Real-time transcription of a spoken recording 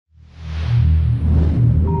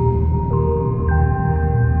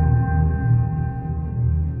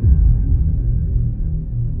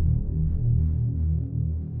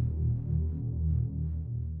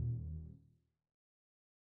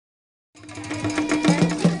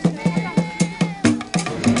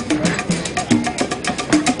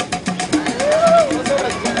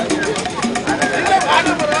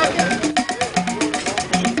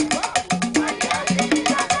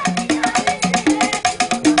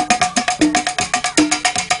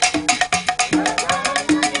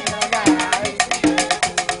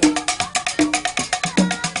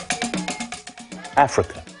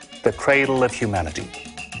Africa, the cradle of humanity.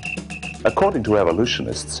 According to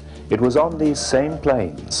evolutionists, it was on these same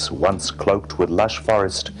plains, once cloaked with lush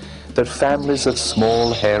forest, that families of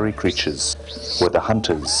small, hairy creatures were the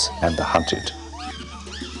hunters and the hunted.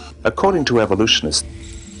 According to evolutionists,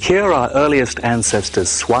 here our earliest ancestors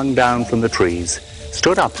swung down from the trees,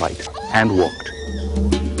 stood upright, and walked.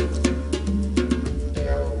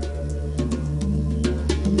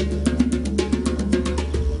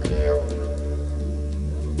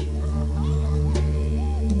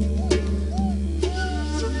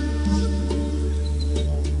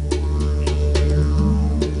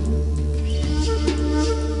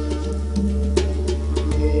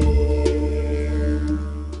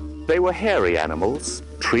 They were hairy animals,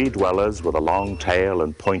 tree dwellers with a long tail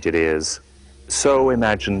and pointed ears. So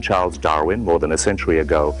imagined Charles Darwin more than a century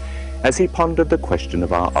ago as he pondered the question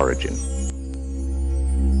of our origin.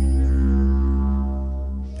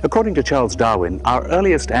 According to Charles Darwin, our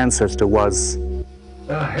earliest ancestor was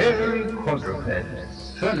a hairy quadruped,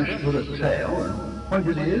 furnished with a tail and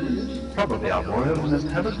pointed ears, probably arboreal in its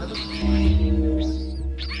habits.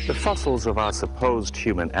 the fossils of our supposed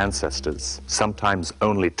human ancestors, sometimes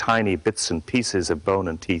only tiny bits and pieces of bone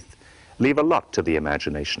and teeth, leave a lot to the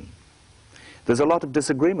imagination. There's a lot of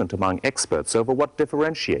disagreement among experts over what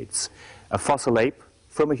differentiates a fossil ape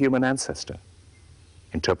from a human ancestor.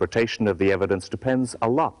 Interpretation of the evidence depends a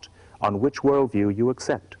lot on which worldview you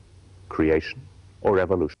accept, creation or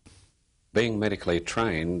evolution. Being medically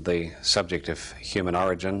trained, the subject of human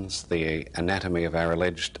origins, the anatomy of our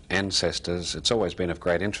alleged ancestors, it's always been of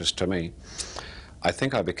great interest to me. I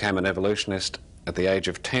think I became an evolutionist at the age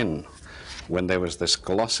of 10 when there was this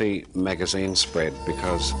glossy magazine spread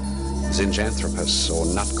because Zinjanthropus or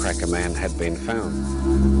Nutcracker Man had been found.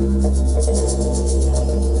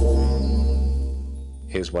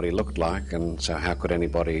 Here's what he looked like, and so how could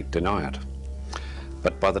anybody deny it?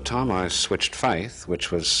 But by the time I switched faith,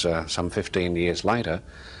 which was some 15 years later,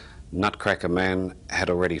 Nutcracker Man had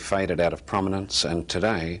already faded out of prominence, and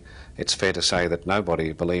today it's fair to say that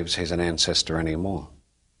nobody believes he's an ancestor anymore.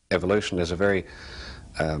 Evolution is a very,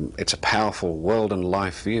 it's a powerful world and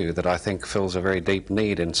life view that I think fills a very deep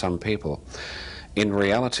need in some people. In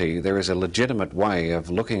reality, there is a legitimate way of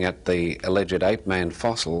looking at the alleged ape-man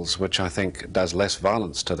fossils, which I think does less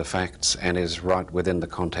violence to the facts and is right within the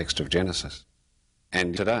context of Genesis.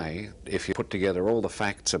 And today, if you put together all the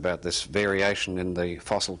facts about this variation in the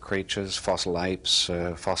fossil creatures, fossil apes,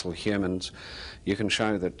 fossil humans, you can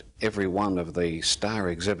show that every one of the star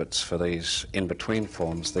exhibits for these in-between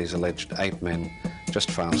forms, these alleged ape men, just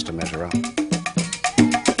fails to measure up.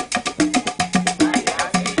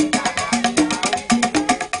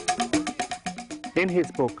 In his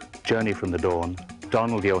book, Journey from the Dawn,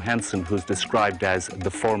 Donald Johanson, who's described as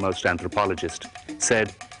the foremost anthropologist,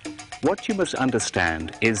 said, "What you must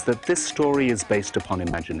understand is that this story is based upon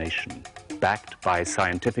imagination, backed by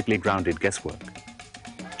scientifically grounded guesswork.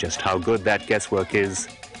 Just how good that guesswork is,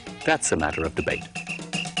 that's a matter of debate."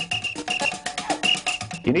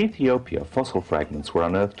 In Ethiopia, fossil fragments were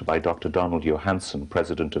unearthed by Dr. Donald Johanson,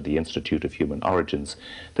 president of the Institute of Human Origins,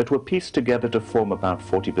 that were pieced together to form about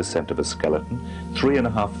 40% of a skeleton,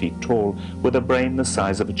 3.5 feet tall, with a brain the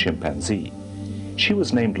size of a chimpanzee. She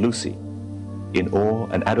was named Lucy. In awe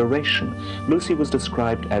and adoration, Lucy was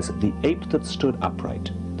described as the ape that stood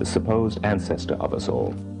upright, the supposed ancestor of us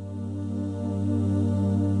all.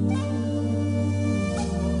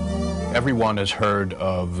 Everyone has heard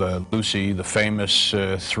of Lucy, the famous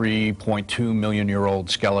 3.2 million-year-old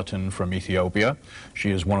skeleton from Ethiopia.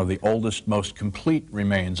 She is one of the oldest, most complete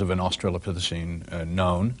remains of an Australopithecine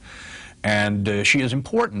known. And she is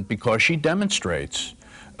important because she demonstrates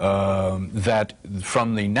that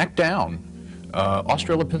from the neck down,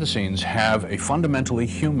 Australopithecines have a fundamentally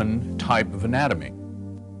human type of anatomy.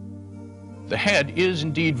 The head is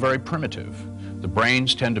indeed very primitive. The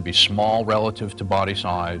brains tend to be small relative to body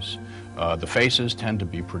size. The faces tend to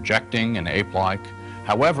be projecting and ape-like.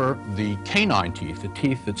 However, the canine teeth, the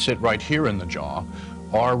teeth that sit right here in the jaw,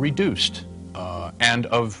 are reduced and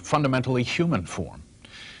of fundamentally human form.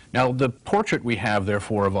 Now, the portrait we have,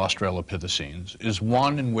 therefore, of Australopithecines is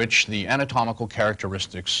one in which the anatomical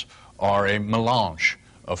characteristics are a melange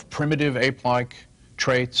of primitive ape-like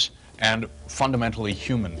traits and fundamentally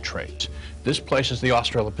human traits. This places the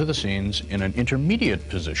Australopithecines in an intermediate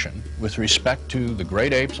position with respect to the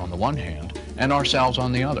great apes on the one hand and ourselves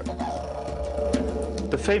on the other.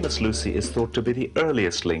 The famous Lucy is thought to be the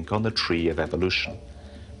earliest link on the tree of evolution,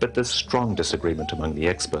 but there's strong disagreement among the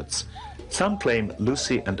experts. Some claim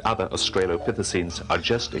Lucy and other Australopithecines are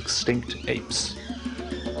just extinct apes.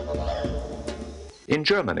 In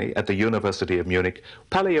Germany, at the University of Munich,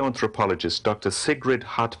 paleoanthropologist Dr. Sigrid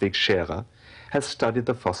Hartwig Scherer has studied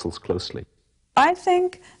the fossils closely. I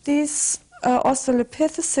think these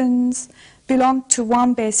Australopithecines belonged to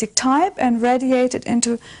one basic type and radiated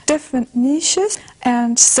into different niches,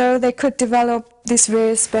 and so they could develop these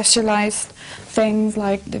very specialized things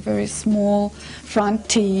like the very small front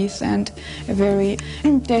teeth and a very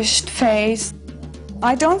dished face.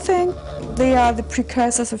 I don't think they are the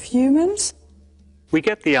precursors of humans. We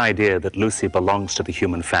get the idea that Lucy belongs to the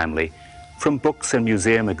human family from books and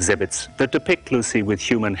museum exhibits that depict Lucy with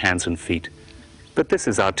human hands and feet. But this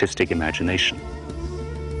is artistic imagination.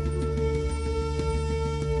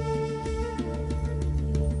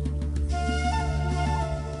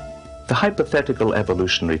 The hypothetical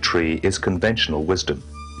evolutionary tree is conventional wisdom,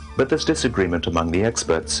 but there's disagreement among the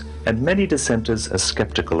experts, and many dissenters are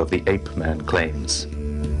skeptical of the ape man claims.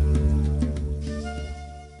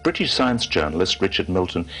 British science journalist Richard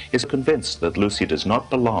Milton is convinced that Lucy does not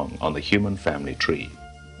belong on the human family tree.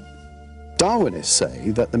 Darwinists say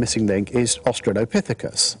that the missing link is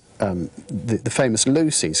Australopithecus. The famous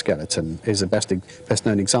Lucy skeleton is the best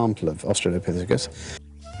known example of Australopithecus.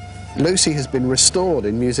 Lucy has been restored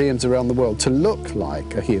in museums around the world to look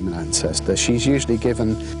like a human ancestor. She's usually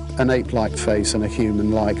given an ape-like face and a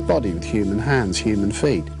human-like body with human hands, human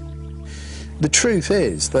feet. The truth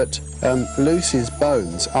is that Lucy's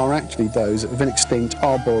bones are actually those of an extinct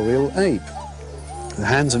arboreal ape. The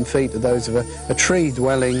hands and feet are those of a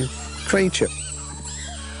tree-dwelling creature.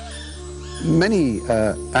 Many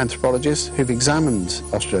anthropologists who've examined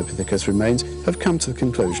Australopithecus remains have come to the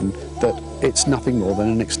conclusion that it's nothing more than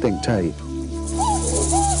an extinct ape.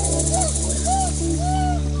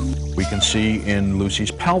 We can see in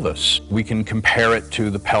Lucy's pelvis, we can compare it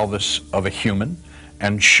to the pelvis of a human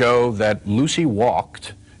and show that Lucy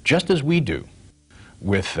walked just as we do,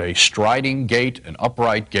 with a striding gait, an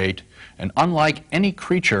upright gait, and unlike any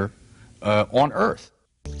creature on Earth.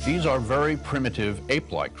 These are very primitive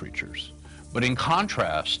ape-like creatures, but in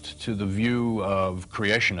contrast to the view of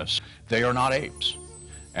creationists, they are not apes.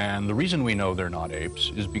 And the reason we know they're not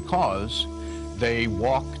apes is because they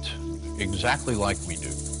walked exactly like we do.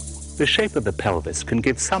 The shape of the pelvis can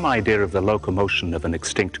give some idea of the locomotion of an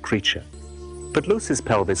extinct creature. But Lucy's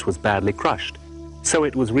pelvis was badly crushed, so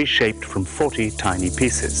it was reshaped from 40 tiny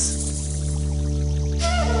pieces.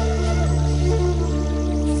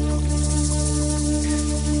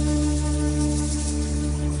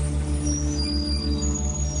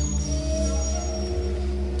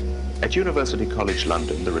 At University College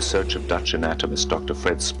London, the research of Dutch anatomist Dr.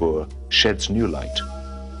 Fred Spoor sheds new light.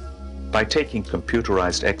 By taking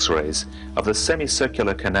computerized X-rays of the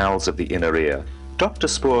semicircular canals of the inner ear, Dr.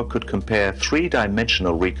 Spoor could compare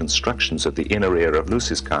three-dimensional reconstructions of the inner ear of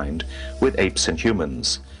Lucy's kind with apes and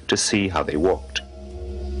humans to see how they walked.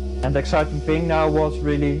 And the exciting thing now was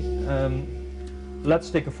really,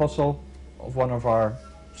 let's take a fossil of one of our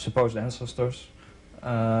supposed ancestors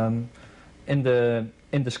in the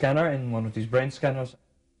scanner, in one of these brain scanners.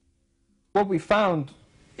 What we found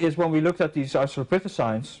is when we looked at these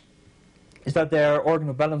Australopithecines, is that their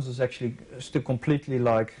organobalance is actually still completely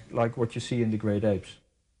like what you see in the great apes.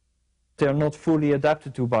 They're not fully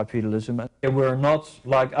adapted to bipedalism. They were not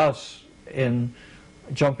like us in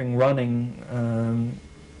jumping, running,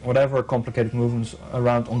 whatever complicated movements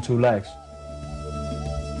around on two legs.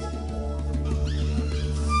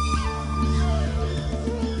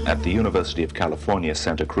 At the University of California,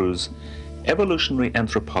 Santa Cruz, evolutionary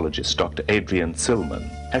anthropologist Dr. Adrian Zillman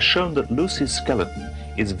has shown that Lucy's skeleton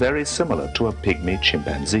is very similar to a pygmy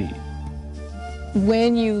chimpanzee.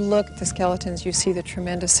 When you look at the skeletons, you see the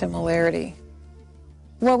tremendous similarity.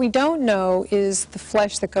 What we don't know is the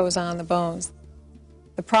flesh that goes on the bones.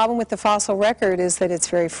 The problem with the fossil record is that it's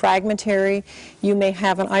very fragmentary. You may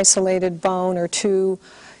have an isolated bone or two.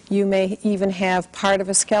 You may even have part of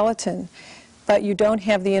a skeleton, but you don't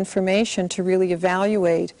have the information to really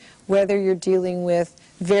evaluate whether you're dealing with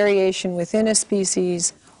variation within a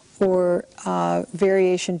species or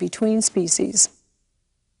variation between species.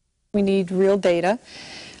 We need real data,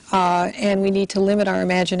 and we need to limit our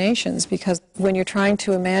imaginations, because when you're trying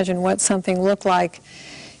to imagine what something looked like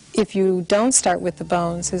if you don't start with the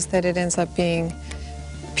bones, is that it ends up being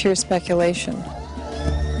pure speculation.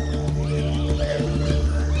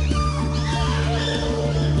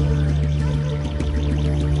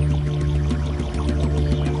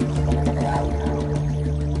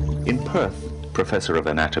 In Perth, Professor of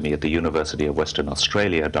Anatomy at the University of Western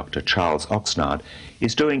Australia, Dr. Charles Oxnard,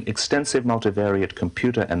 is doing extensive multivariate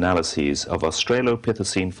computer analyses of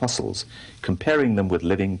Australopithecine fossils, comparing them with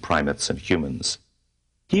living primates and humans.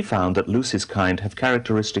 He found that Lucy's kind have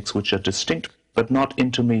characteristics which are distinct but not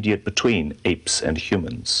intermediate between apes and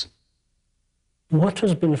humans. What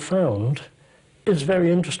has been found is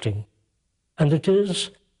very interesting, and it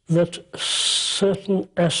is that certain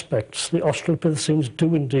aspects, the Australopithecines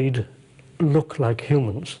do indeed look like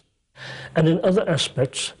humans, and in other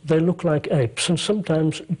aspects they look like apes, and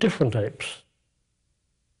sometimes different apes.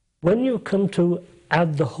 When you come to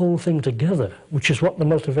add the whole thing together, which is what the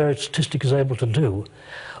multivariate statistic is able to do,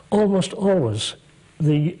 almost always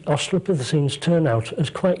the Australopithecines turn out as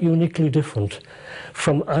quite uniquely different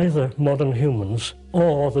from either modern humans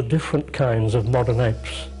or the different kinds of modern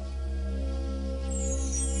apes.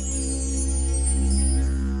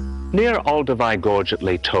 Near Aldovai Gorge at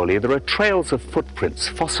Laetolia, there are trails of footprints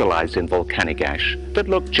fossilized in volcanic ash that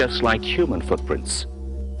look just like human footprints.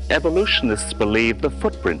 Evolutionists believe the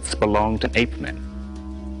footprints belong to ape men.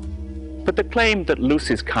 But the claim that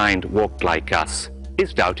Lucy's kind walked like us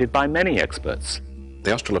is doubted by many experts.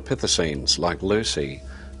 The Australopithecines, like Lucy,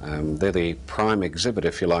 they're the prime exhibit,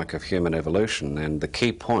 if you like, of human evolution, and the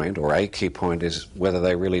key point, or a key point, is whether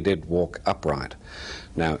they really did walk upright.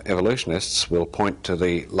 Now, evolutionists will point to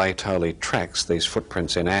the Laetoli tracks, these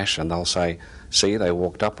footprints in ash, and they'll say, see, they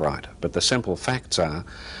walked upright. But the simple facts are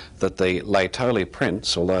that the Laetoli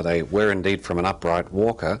prints, although they were indeed from an upright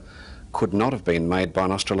walker, could not have been made by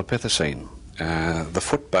an Australopithecine. The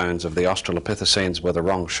foot bones of the Australopithecines were the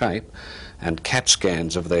wrong shape, and CAT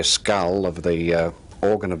scans of their skull, of the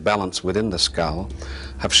organ of balance within the skull,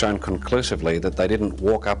 have shown conclusively that they didn't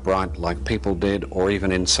walk upright like people did, or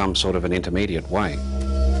even in some sort of an intermediate way.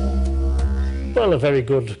 Well, a very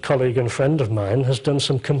good colleague and friend of mine has done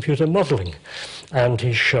some computer modelling, and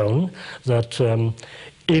he's shown that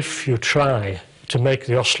if you try to make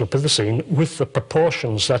the Australopithecine, with the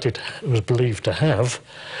proportions that it was believed to have,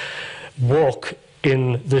 walk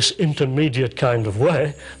in this intermediate kind of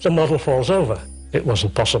way, the model falls over. It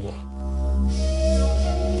wasn't possible.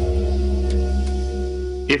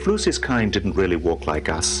 If Lucy's kind didn't really walk like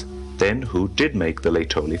us, then who did make the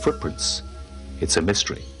Laetoli footprints? It's a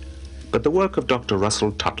mystery. But the work of Dr.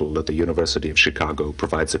 Russell Tuttle at the University of Chicago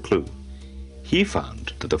provides a clue. He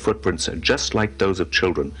found that the footprints are just like those of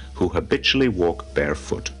children who habitually walk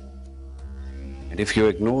barefoot. And if you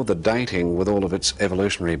ignore the dating with all of its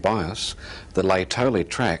evolutionary bias, the Laetoli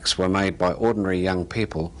tracks were made by ordinary young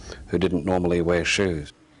people who didn't normally wear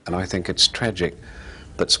shoes. And I think it's tragic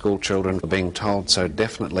that school children are being told so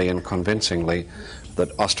definitely and convincingly that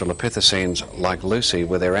Australopithecines like Lucy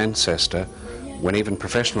were their ancestor, when even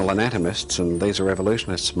professional anatomists, and these are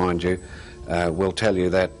evolutionists mind you, will tell you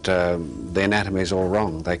that the anatomy is all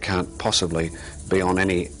wrong. They can't possibly be on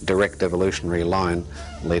any direct evolutionary line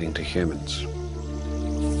leading to humans.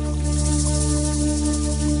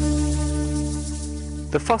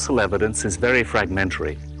 The fossil evidence is very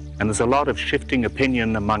fragmentary, and there's a lot of shifting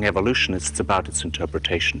opinion among evolutionists about its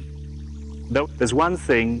interpretation. Though there's one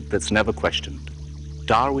thing that's never questioned: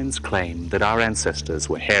 Darwin's claim that our ancestors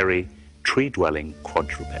were hairy, tree-dwelling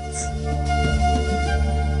quadrupeds.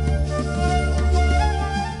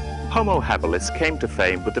 Homo habilis came to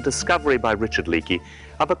fame with the discovery by Richard Leakey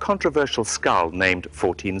of a controversial skull named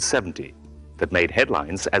 1470 that made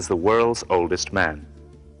headlines as the world's oldest man.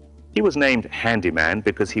 He was named Handyman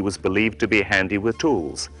because he was believed to be handy with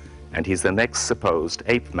tools, and he's the next supposed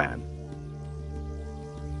ape man.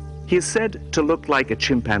 He is said to look like a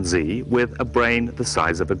chimpanzee with a brain the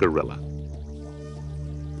size of a gorilla.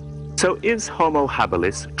 So is Homo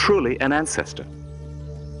habilis truly an ancestor?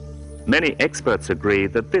 Many experts agree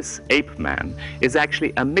that this ape man is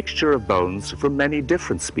actually a mixture of bones from many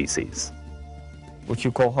different species. What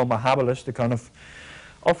you call Homo habilis, the kind of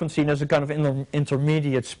often seen as a kind of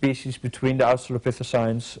intermediate species between the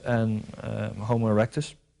Australopithecines and Homo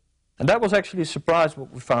erectus. And that was actually a surprise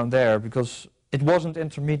what we found there, because it wasn't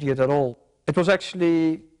intermediate at all. It was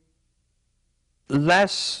actually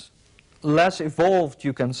less evolved,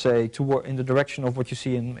 you can say, in the direction of what you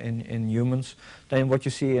see in humans than what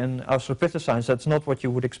you see in Australopithecines. That's not what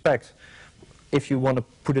you would expect if you want to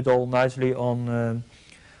put it all nicely on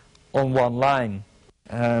one line.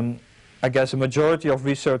 I guess a majority of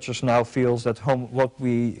researchers now feels that what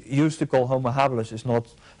we used to call Homo habilis is not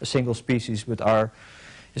a single species, but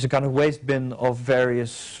is a kind of waste bin of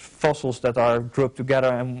various fossils that are grouped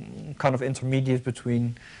together and kind of intermediate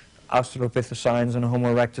between Australopithecines and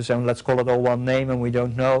Homo erectus, and let's call it all one name, and we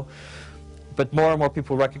don't know. But more and more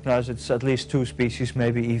people recognize it's at least two species,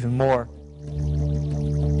 maybe even more.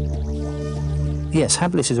 Yes,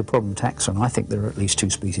 habilis is a problem taxon. I think there are at least two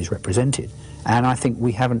species represented, and I think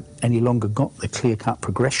we haven't any longer got the clear-cut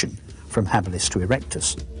progression from habilis to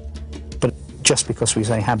erectus. But just because we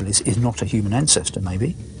say habilis is not a human ancestor,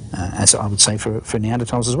 maybe, as I would say for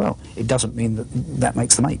Neanderthals as well. It doesn't mean that that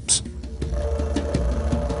makes them apes.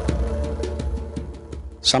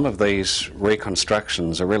 Some of these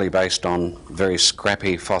reconstructions are really based on very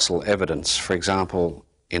scrappy fossil evidence. For example,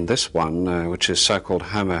 in this one, which is so-called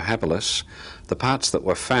Homo habilis, the parts that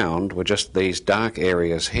were found were just these dark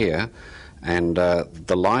areas here, and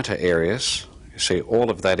the lighter areas, you see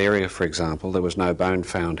all of that area, for example, there was no bone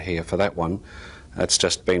found here for that one. It's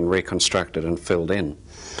just been reconstructed and filled in.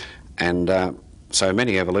 And so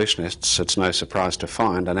many evolutionists, it's no surprise to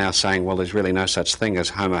find, are now saying, well, there's really no such thing as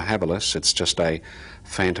Homo habilis, it's just a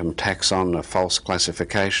phantom taxon, a false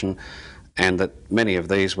classification, and that many of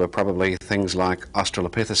these were probably things like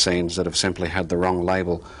Australopithecines that have simply had the wrong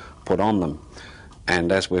label put on them.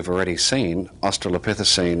 And as we've already seen,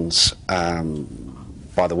 Australopithecines,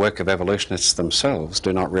 by the work of evolutionists themselves,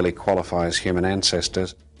 do not really qualify as human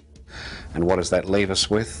ancestors. And what does that leave us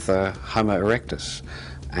with? Homo erectus.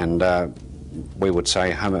 And we would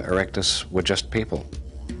say Homo erectus were just people.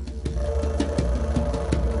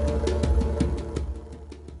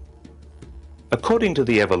 According to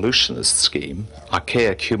the evolutionist scheme,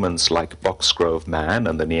 archaic humans like Boxgrove man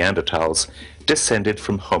and the Neanderthals descended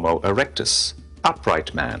from Homo erectus,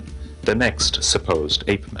 upright man, the next supposed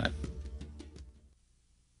ape man.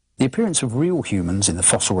 The appearance of real humans in the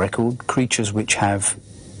fossil record, creatures which have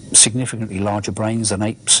significantly larger brains than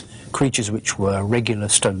apes, creatures which were regular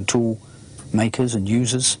stone tool makers and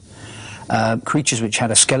users, creatures which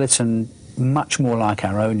had a skeleton much more like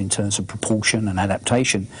our own in terms of proportion and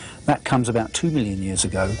adaptation, that comes about 2 million years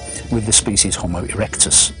ago with the species Homo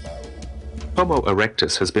erectus. Homo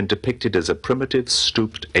erectus has been depicted as a primitive,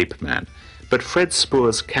 stooped ape man, but Fred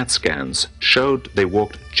Spoor's CAT scans showed they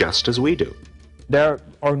walked just as we do. Their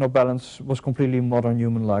organal balance was completely modern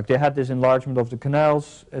human-like. They had this enlargement of the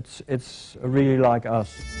canals. It's really like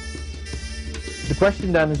us. The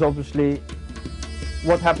question then is obviously,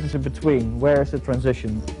 what happens in between? Where is the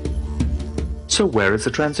transition? So where is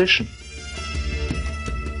the transition?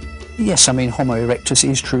 Yes, I mean, Homo erectus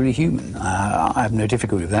is truly human. I have no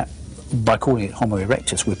difficulty with that. By calling it Homo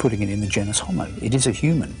erectus, we're putting it in the genus Homo. It is a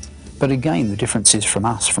human. But again, the differences from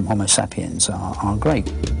us, from Homo sapiens, are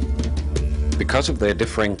great. Because of their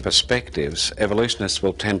differing perspectives, evolutionists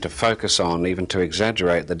will tend to focus on, even to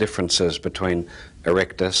exaggerate, the differences between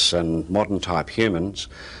erectus and modern-type humans,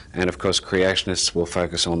 and of course creationists will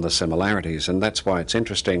focus on the similarities, and that's why it's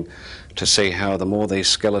interesting to see how the more these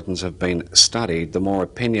skeletons have been studied, the more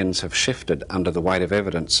opinions have shifted under the weight of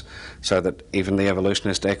evidence, so that even the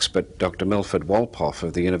evolutionist expert Dr. Milford Wolpoff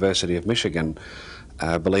of the University of Michigan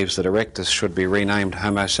believes that erectus should be renamed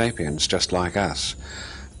Homo sapiens, just like us.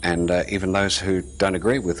 And even those who don't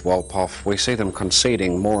agree with Wolpoff, we see them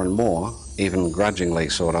conceding more and more, even grudgingly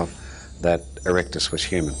sort of, that erectus was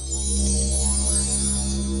human.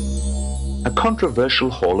 A controversial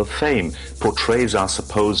Hall of Fame portrays our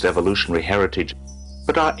supposed evolutionary heritage,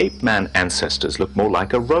 but our ape-man ancestors look more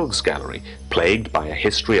like a rogues gallery, plagued by a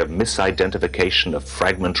history of misidentification of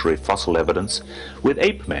fragmentary fossil evidence, with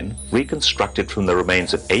ape-men reconstructed from the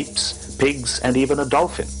remains of apes, pigs, and even a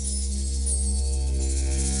dolphin.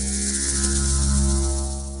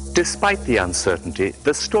 Despite the uncertainty,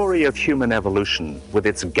 the story of human evolution, with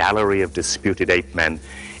its gallery of disputed ape men,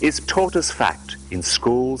 is taught as fact in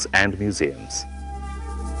schools and museums.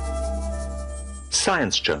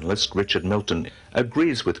 Science journalist Richard Milton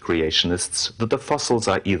agrees with creationists that the fossils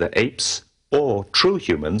are either apes or true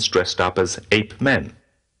humans dressed up as ape men.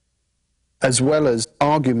 As well as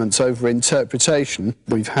arguments over interpretation,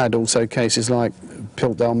 we've had also cases like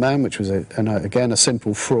Piltdown Man, which was, again, a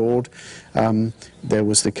simple fraud. There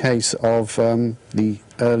was the case of the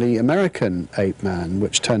early American ape man,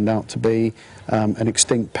 which turned out to be an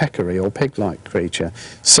extinct peccary or pig-like creature.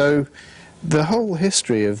 So the whole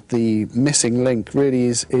history of the missing link really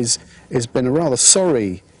has been a rather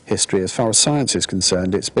sorry history as far as science is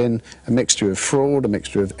concerned. It's been a mixture of fraud, a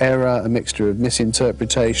mixture of error, a mixture of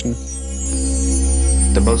misinterpretation.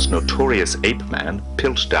 The most notorious ape man,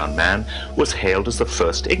 Piltdown Man, was hailed as the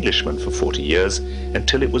first Englishman for 40 years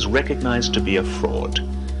until it was recognized to be a fraud.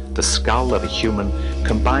 The skull of a human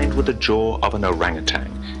combined with the jaw of an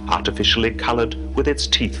orangutan, artificially colored with its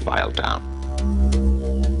teeth filed down.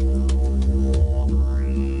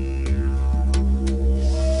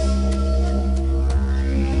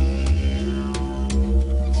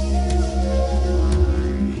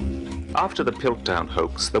 After the Piltdown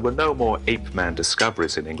hoax, there were no more ape man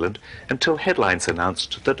discoveries in England until headlines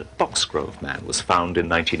announced that Boxgrove Man was found in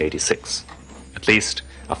 1986. At least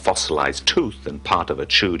a fossilized tooth and part of a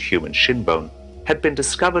chewed human shin bone had been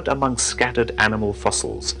discovered among scattered animal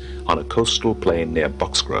fossils on a coastal plain near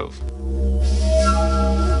Boxgrove.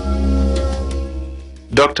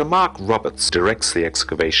 Dr. Mark Roberts directs the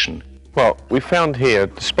excavation. Well, we found here,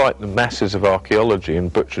 despite the masses of archaeology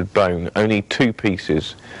and butchered bone, only 2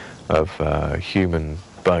 pieces of human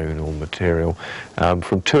bone or material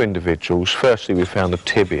from 2 individuals. Firstly, we found a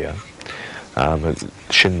tibia, a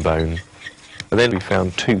shin bone, and then we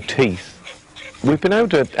found 2 teeth. We've been able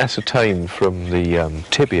to ascertain from the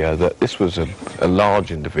tibia that this was a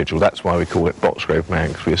large individual. That's why we call it Boxgrove man,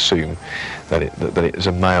 because we assume that it is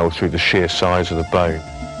a male through the sheer size of the bone.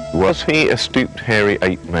 Was he a stooped, hairy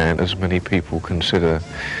ape man, as many people consider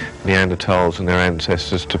Neanderthals and their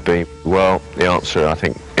ancestors to be? Well, the answer, I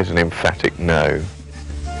think, is an emphatic no.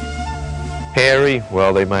 Hairy?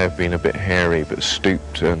 Well, they may have been a bit hairy, but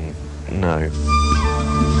stooped, no.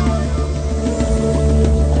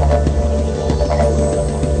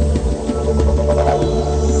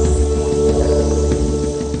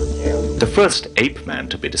 The first ape man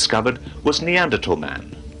to be discovered was Neanderthal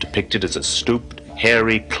man, depicted as a stooped,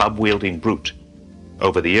 hairy, club-wielding brute.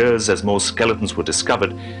 Over the years, as more skeletons were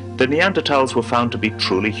discovered, the Neanderthals were found to be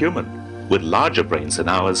truly human, with larger brains than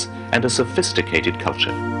ours and a sophisticated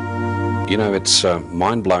culture. You know, it's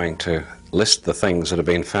mind-blowing to list the things that have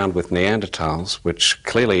been found with Neanderthals which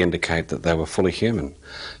clearly indicate that they were fully human.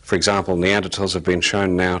 For example, Neanderthals have been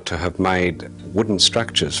shown now to have made wooden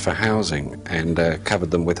structures for housing and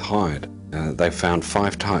covered them with hide. They've found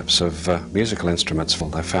 5 types of musical instruments.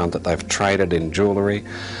 They found that they've traded in jewellery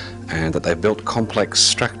and that they've built complex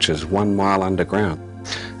structures 1 mile underground.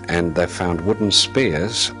 And they've found wooden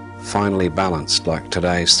spears finely balanced like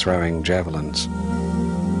today's throwing javelins.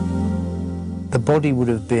 The body would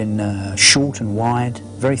have been short and wide,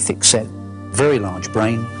 very thick set, very large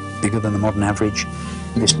brain, bigger than the modern average.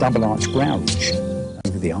 This double-arched brow ridge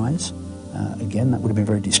over the eyes, again, that would have been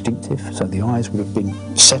very distinctive, so the eyes would have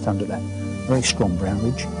been set under that very strong brow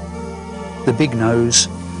ridge. The big nose,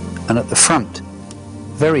 and at the front,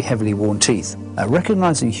 very heavily worn teeth.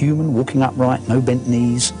 Recognising a human, walking upright, no bent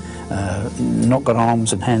knees, not got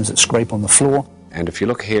arms and hands that scrape on the floor. And if you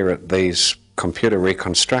look here at these computer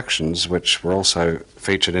reconstructions, which were also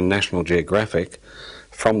featured in National Geographic,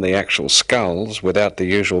 from the actual skulls, without the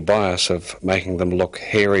usual bias of making them look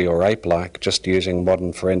hairy or ape-like, just using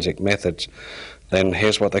modern forensic methods, then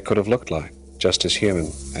here's what they could have looked like, just as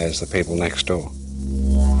human as the people next door.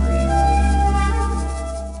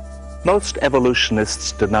 Most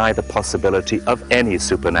evolutionists deny the possibility of any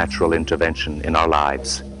supernatural intervention in our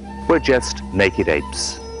lives. We're just naked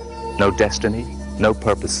apes. No destiny, no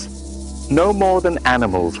purpose. No more than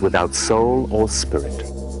animals without soul or spirit.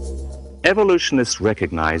 Evolutionists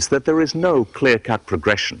recognize that there is no clear-cut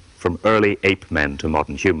progression from early ape men to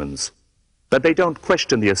modern humans, but they don't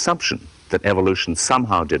question the assumption that evolution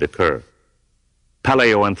somehow did occur.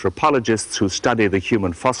 Paleoanthropologists who study the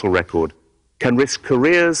human fossil record can risk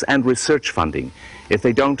careers and research funding if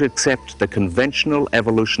they don't accept the conventional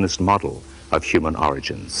evolutionist model of human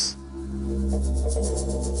origins.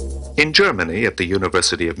 In Germany, at the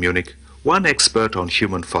University of Munich, one expert on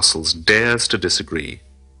human fossils dares to disagree.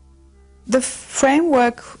 The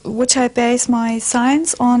framework which I base my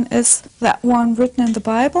science on is that one written in the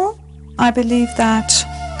Bible. I believe that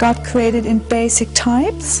God created in basic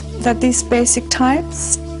types, that these basic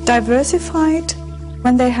types diversified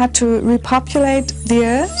when they had to repopulate the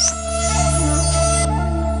earth.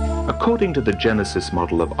 According to the Genesis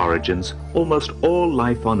model of origins, almost all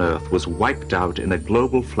life on Earth was wiped out in a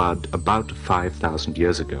global flood about 5,000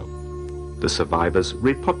 years ago. The survivors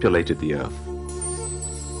repopulated the Earth.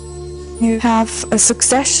 You have a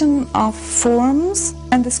succession of forms,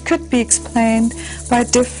 and this could be explained by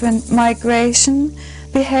different migration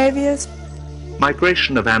behaviors.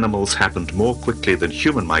 Migration of animals happened more quickly than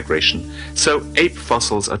human migration, so ape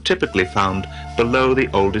fossils are typically found below the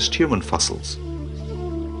oldest human fossils.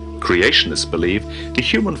 Creationists believe the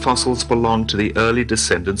human fossils belong to the early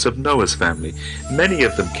descendants of Noah's family, many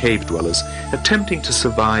of them cave dwellers attempting to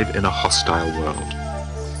survive in a hostile world.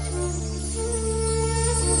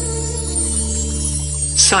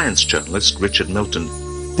 Science journalist Richard Milton.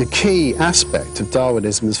 The key aspect of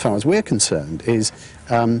Darwinism, as far as we're concerned, is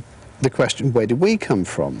the question, where did we come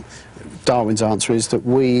from? Darwin's answer is that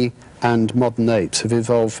we and modern apes have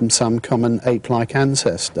evolved from some common ape-like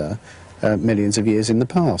ancestor millions of years in the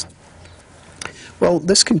past. Well,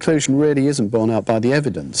 this conclusion really isn't borne out by the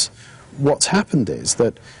evidence. What's happened is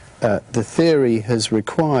that the theory has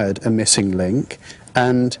required a missing link,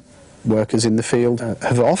 and workers in the field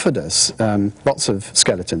have offered us lots of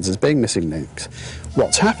skeletons as being missing links.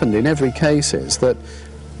 What's happened in every case is that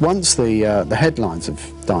once the headlines have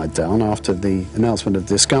died down after the announcement of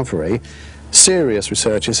discovery, serious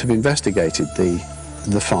researchers have investigated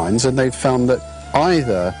the finds, and they've found that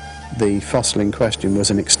either the fossil in question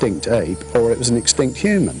was an extinct ape or it was an extinct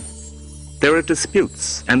human. There are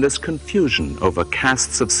disputes and there's confusion over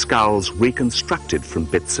casts of skulls reconstructed from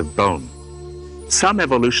bits of bone. Some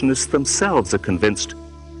evolutionists themselves are convinced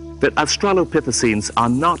that Australopithecines are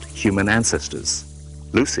not human ancestors.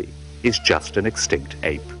 Lucy is just an extinct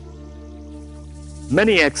ape.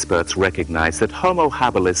 Many experts recognize that Homo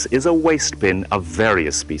habilis is a waste bin of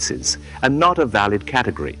various species and not a valid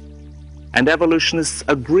category. And evolutionists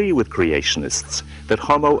agree with creationists that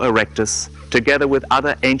Homo erectus, together with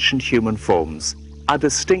other ancient human forms, are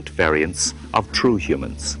distinct variants of true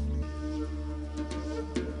humans.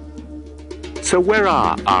 So where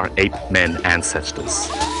are our ape men ancestors?